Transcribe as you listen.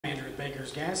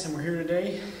Here's Gas, and we're here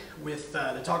today with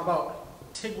to talk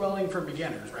about TIG welding for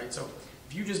beginners, right? So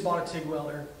if you just bought a TIG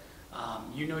welder,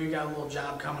 you know you got a little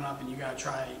job coming up and you got to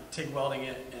try TIG welding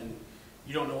it, and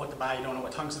you don't know what to buy, you don't know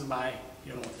what tungsten to buy,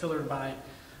 you don't know what filler to buy.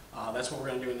 That's what we're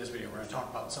going to do in this video. We're going to talk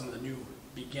about some of the new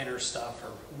beginner stuff, or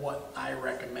what I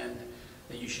recommend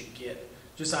that you should get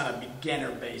just on a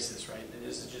beginner basis, right? And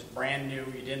this is just brand new.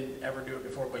 You didn't ever do it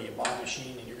before, but you bought a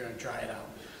machine and you're going to try it out.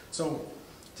 So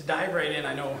to dive right in,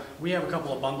 I know we have a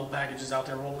couple of bundle packages out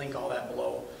there. We'll link all that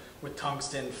below with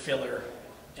tungsten, filler,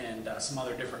 and some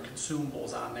other different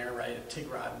consumables on there, right? A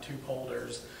TIG rod and tube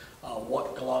holders,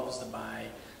 what gloves to buy,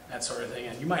 that sort of thing.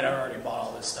 And you might have already bought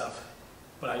all this stuff,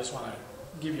 but I just want to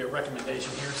give you a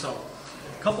recommendation here. So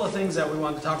a couple of things that we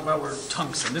wanted to talk about were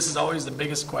tungsten. This is always the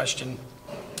biggest question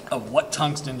of what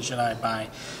tungsten should I buy.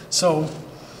 So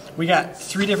we got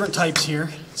three different types here.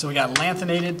 So we got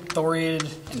lanthanated, thoriated,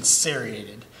 and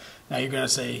serrated. Now you're going to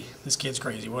say, this kid's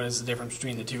crazy. What is the difference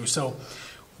between the two? So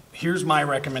here's my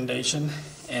recommendation,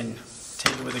 and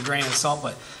take it with a grain of salt,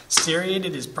 but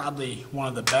serrated is probably one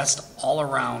of the best all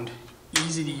around,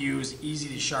 easy to use, easy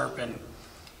to sharpen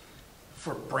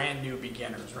for brand new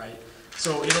beginners, right?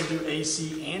 So it'll do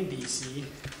AC and DC.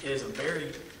 It is a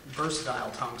very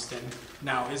versatile tungsten.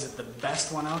 Now, is it the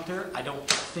best one out there? I don't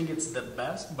think it's the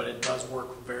best, but it does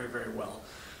work very, very well.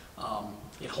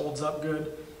 It holds up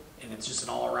good, and it's just an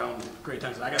all-around great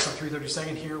tungsten. I got some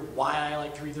 332nd here. Why I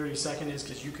like 332nd is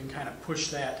because you can kind of push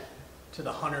that to the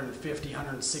 150,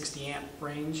 160 amp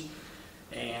range,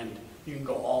 and you can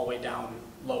go all the way down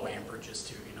low amperages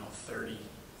to, 30,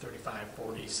 35,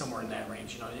 40, somewhere in that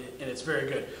range, and it's very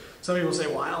good. Some people say,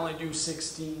 well, I only do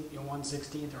 16,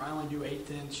 1/16, or I only do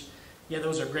 1/8 inch. Yeah,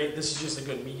 those are great. This is just a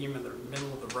good medium in the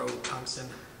middle of the road tungsten.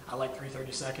 I like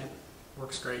 332nd,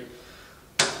 works great.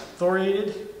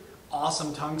 Thoriated,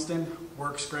 awesome tungsten,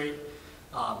 works great.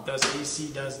 Does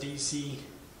AC, does DC.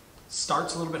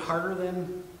 Starts a little bit harder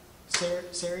than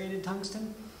serrated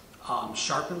tungsten.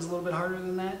 Sharpens a little bit harder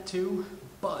than that too,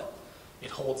 but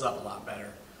it holds up a lot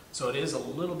better. So it is a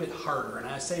little bit harder, and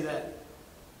I say that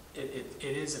it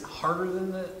isn't harder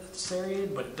than the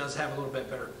serrated, but it does have a little bit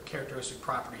better characteristic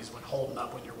properties when holding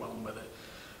up when you're welding with it.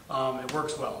 It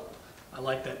works well. I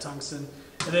like that tungsten.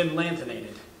 And then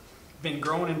lanthanated. Been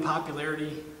growing in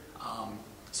popularity,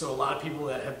 so a lot of people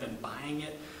that have been buying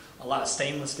it, a lot of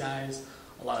stainless guys,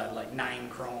 a lot of like 9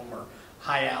 chrome or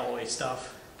high alloy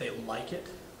stuff, they like it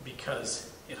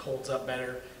because it holds up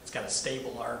better. It's got a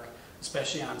stable arc,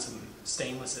 especially on some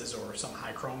stainlesses or some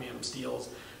high chromium steels.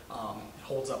 It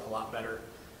holds up a lot better,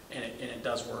 and it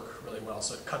does work really well.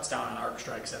 So it cuts down on arc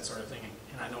strikes, that sort of thing.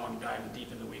 And I know I'm diving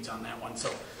deep in the weeds on that one. So,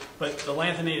 but the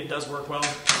lanthanated does work well.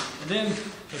 And then,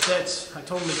 if that's, I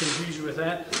totally confused you with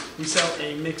that, we sell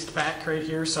a mixed pack right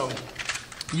here. So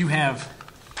you have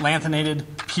lanthanated,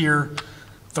 pure,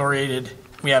 thoriated.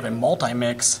 We have a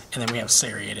multi-mix, and then we have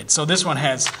serrated. So this one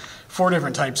has 4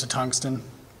 different types of tungsten.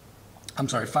 I'm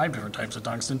sorry, 5 different types of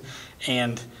tungsten,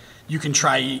 and you can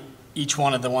try each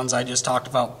one of the ones I just talked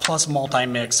about, plus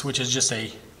multi-mix, which is just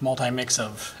a multi-mix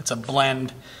of, it's a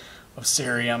blend of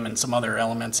cerium and some other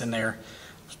elements in there.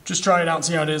 Just try it out and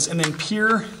see how it is. And then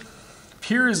pure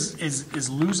is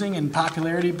losing in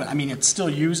popularity, but I mean it's still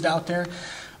used out there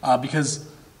because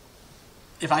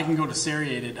if I can go to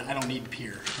serrated, I don't need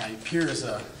pure. Right? Pure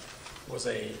was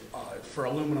for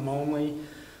aluminum only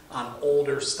on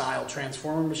older style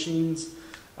transformer machines.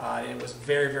 It was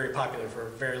very, very popular for a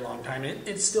very long time.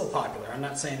 It's still popular. I'm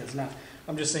not saying it's not.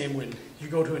 I'm just saying when you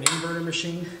go to an inverter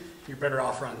machine, you're better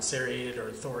off running serrated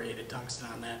or thoriated tungsten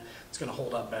on that. It's going to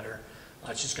hold up better.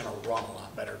 It's just going to run a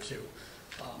lot better too.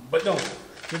 But no,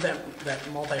 give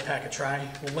that multi-pack a try.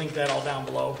 We'll link that all down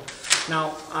below.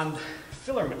 Now on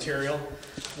filler material,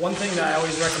 one thing that I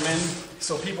always recommend,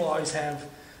 so people always have,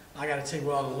 I got to TIG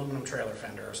weld an aluminum trailer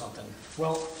fender or something.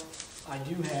 Well,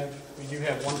 we do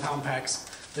have 1 pound packs.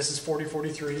 This is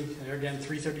 40-43, and again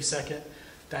 3/32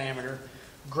 diameter.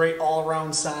 Great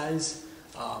all-around size.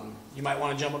 You might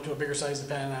want to jump up to a bigger size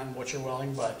depending on what you're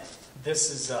welding, but this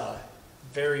is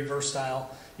very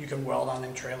versatile. You can weld on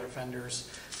them trailer fenders.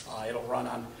 It'll run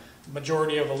on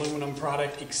majority of aluminum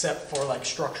product except for like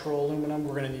structural aluminum.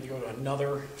 We're going to need to go to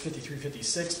another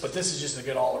 53-56, but this is just a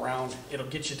good all-around. It'll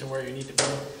get you to where you need to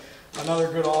be.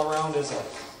 Another good all-around is a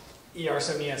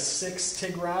ER70S6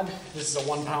 TIG Rod. This is a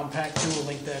 1 pound pack too. We'll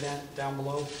link that down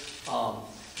below.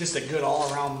 Just a good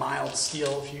all-around mild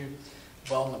steel if you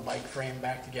welding a bike frame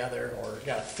back together, or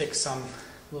got to fix some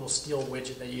little steel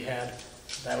widget that you had.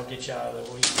 That'll get you out of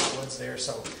the woods there.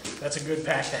 So that's a good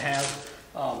pack to have.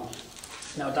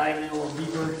 Now diving in a little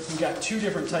deeper, we've got 2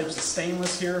 different types of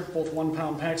stainless here, both 1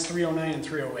 pound packs, 309 and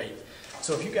 308.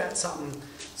 So if you got something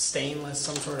stainless,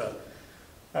 some sort of,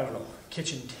 I don't know,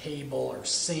 kitchen table or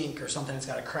sink or something that's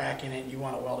got a crack in it and you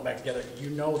want to weld it back together, you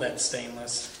know that's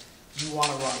stainless, you want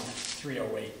to run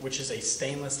 308, which is a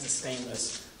stainless to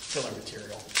stainless filler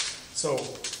material. So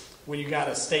when you got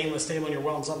a stainless table and you're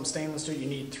welding something stainless to it, you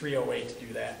need 308 to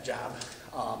do that job.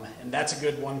 And that's a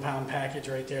good 1 pound package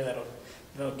right there.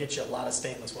 That'll get you a lot of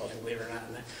stainless welding, believe it or not.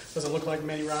 And that doesn't look like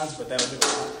many rods, but that'll do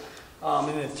a lot.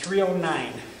 And then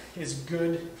 309 is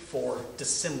good for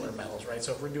dissimilar metals, right?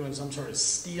 So if we're doing some sort of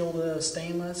steel to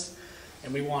stainless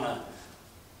and we want to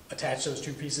attach those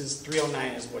two pieces,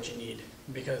 309 is what you need,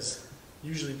 because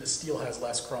usually the steel has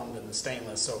less chrome than the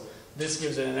stainless. So this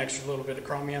gives it an extra little bit of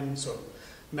chromium, so it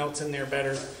melts in there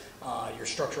better. Your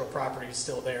structural property is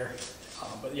still there.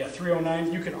 But yeah,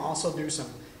 309. You can also do some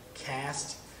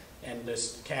cast and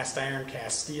just cast iron,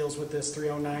 cast steels with this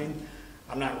 309.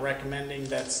 I'm not recommending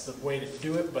that's the way to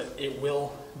do it, but it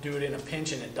will do it in a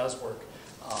pinch, and it does work.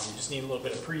 You just need a little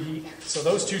bit of preheat. So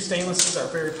those two stainlesses are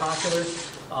very popular,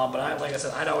 but like I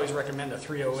said, I'd always recommend a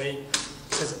 308,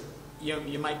 because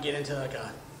you might get into like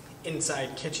a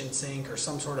inside kitchen sink or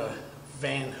some sort of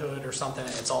van hood or something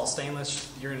and it's all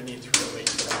stainless. You're going to need 308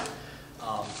 for that.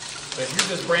 But if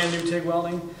you're just brand new TIG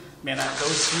welding, man,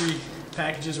 those three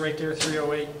packages right there,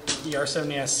 308,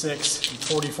 ER70S6, and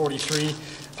 4043,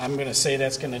 I'm going to say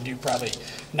that's going to do probably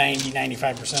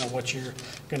 90–95% of what you're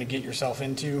going to get yourself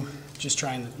into, just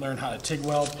trying to learn how to TIG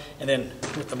weld. And then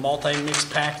with the multi-mix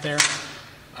pack there,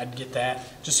 I'd get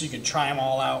that just so you can try them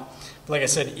all out. But like I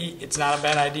said, it's not a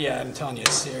bad idea. I'm telling you,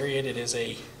 it's serrated. It is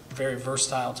a very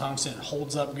versatile tungsten. It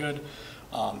holds up good.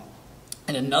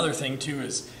 And another thing too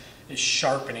is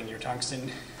sharpening your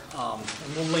tungsten.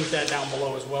 And we'll link that down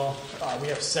below as well. We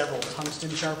have several tungsten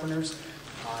sharpeners.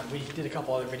 We did a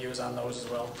couple other videos on those as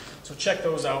well. So check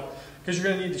those out, because you're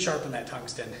going to need to sharpen that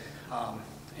tungsten.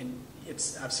 And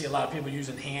I see a lot of people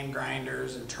using hand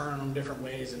grinders and turning them different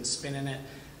ways and spinning it.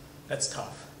 That's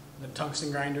tough. The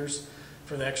tungsten grinders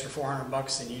for the extra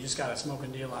 $400, and you just got a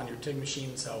smoking deal on your TIG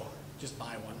machine, so just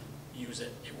buy one. Use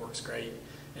it. It works great.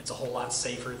 It's a whole lot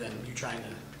safer than you trying to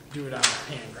do it on a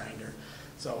hand grinder.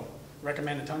 So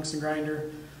recommend a tungsten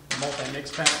grinder, a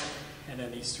multi-mix pack, and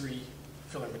then these three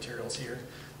filler materials here.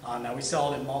 Now we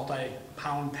sell it in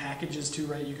multi-pound packages too,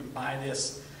 right? You can buy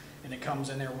this and it comes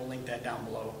in there. We'll link that down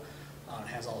below. It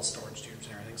has all the storage tubes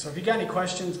and everything. So if you got any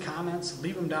questions, comments,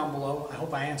 leave them down below. I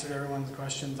hope I answered everyone's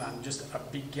questions on just a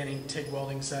beginning TIG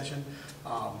welding session.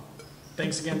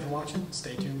 Thanks again for watching.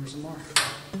 Stay tuned for some more.